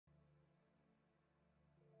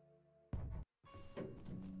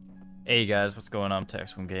Hey guys, what's going on?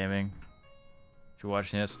 Tex from Gaming. If you're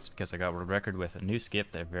watching this, it's because I got a record with a new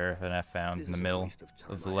skip that VerifNF found in the middle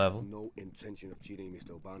of the level. I have no intention of cheating,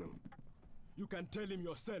 Mr. Urbano. You can tell him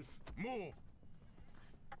yourself. Move!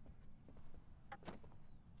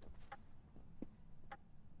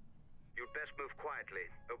 You'd best move quietly.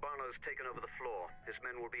 Urbano's taken over the floor. His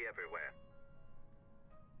men will be everywhere.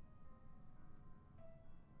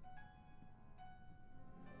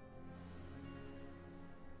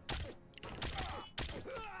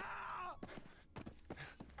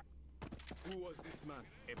 Who was this man?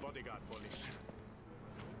 A bodyguard for Lish.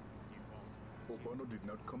 Urbano did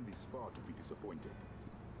not come this far to be disappointed.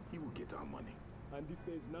 He will get our money. And if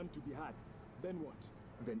there's none to be had, then what?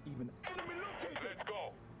 Then even enemy located! Let's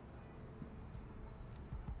go!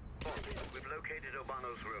 We've located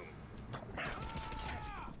Urbano's room.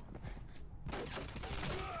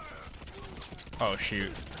 Oh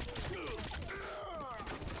shoot.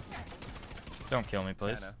 Don't kill me,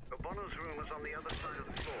 please. Urbano's room is on the other side of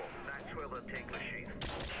the floor. That's where they'll take Lashif.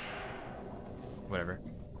 Whatever.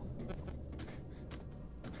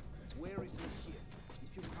 Where is Lashif?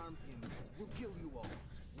 If you harm him, we'll kill you all.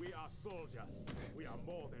 We are soldiers. We are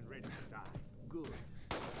more than ready to die. Good.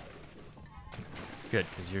 Good,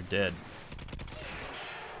 because you're dead.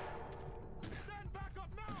 Send back up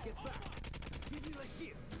now! Get back! Give me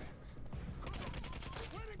Lashif!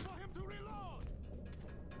 Waiting for him to reload!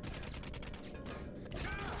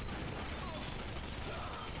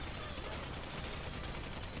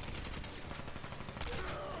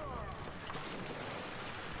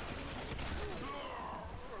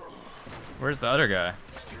 Where's the other guy?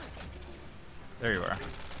 There you are.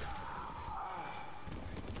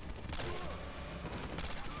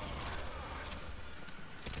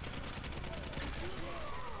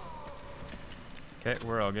 Okay,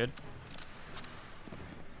 we're all good.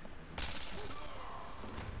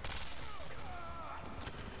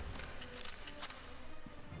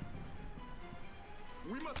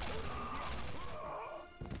 We must...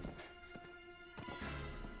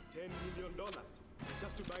 $10 million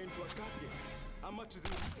just to buy into a card game. How much is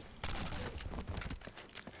it?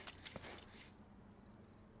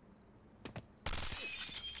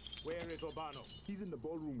 Where is Urbano? He's in the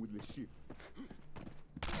ballroom with Lashif.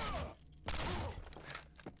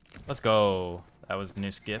 Let's go. That was the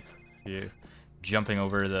new skip. You jumping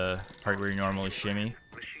over the part where you normally shimmy.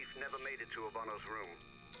 Lashif never made it to Urbano's room.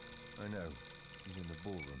 I know. He's in the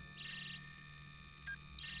ballroom.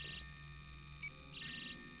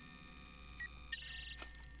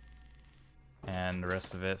 And the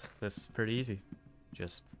rest of it, this is pretty easy.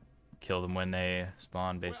 Just kill them when they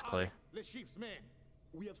spawn, basically. Lashif's men.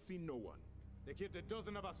 We have seen no one. They kept a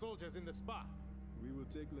dozen of our soldiers in the spa. We will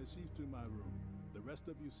take Lashif to my room. The rest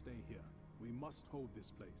of you stay here. We must hold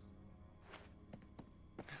this place.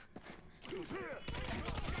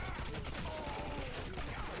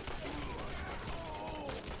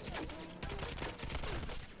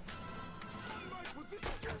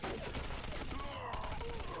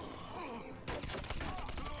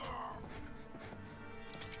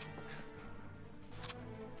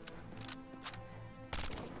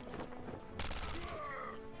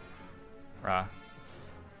 Rah.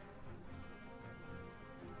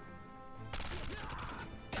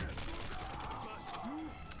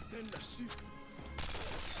 Then Lashif.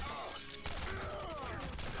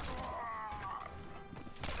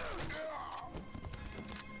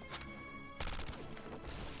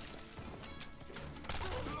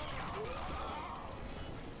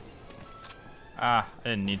 Ah, I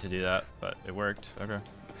didn't need to do that, but it worked. Okay.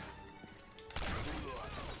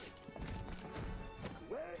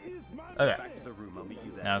 Okay. Back to the room. I'll meet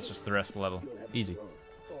you there. Now it's just the rest of the level. Easy.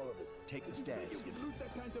 Take the stairs. You could lose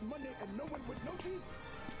that kind of money and no one would notice.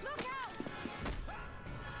 Look out!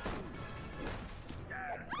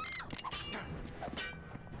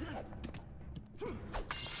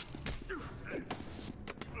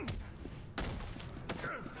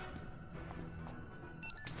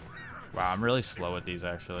 Wow, I'm really slow at these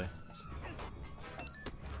actually.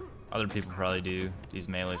 Other people probably do these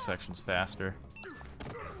melee sections faster.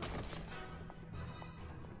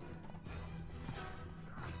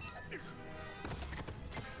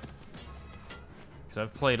 Because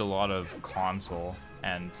I've played a lot of console,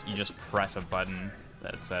 and you just press a button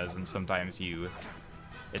that says, and sometimes it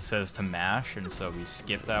says to mash, and so we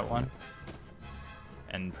skip that one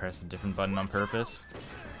and press a different button on purpose.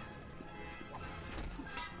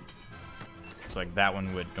 So like that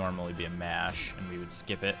one would normally be a mash, and we would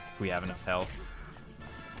skip it if we have enough health.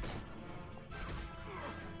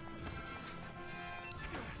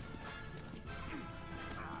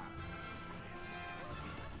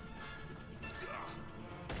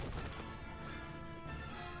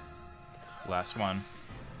 last one.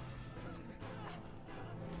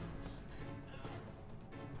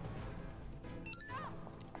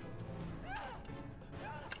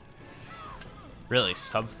 Really,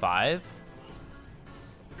 sub 5?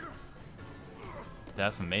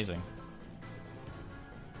 That's amazing.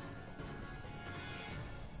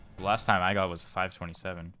 The last time I got was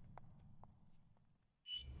 527.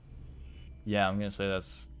 Yeah, I'm gonna say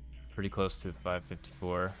that's pretty close to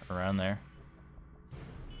 554, around there.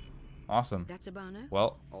 Awesome.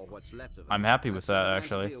 Well, Or what's left of it. I'm happy with that, I've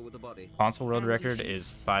actually. deal with the body. Console world record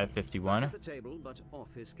is 551. At the table, but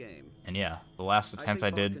off his game. And yeah, the last attempt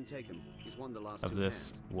I think Bob did can take him. He's won the last of two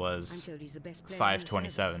this hands. was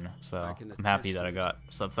 527, so I'm happy that I got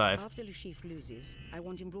sub 5. After Le Chiffre loses, I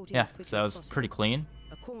want him brought in Yeah, as quickly so that as was possible. pretty clean.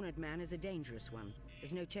 A cornered man is a dangerous one.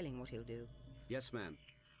 There's no telling what he'll do. Yes, ma'am.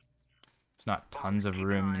 There's not tons of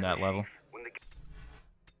room in that level.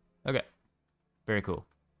 Okay, very cool.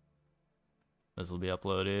 This will be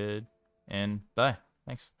uploaded, and bye.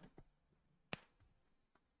 Thanks.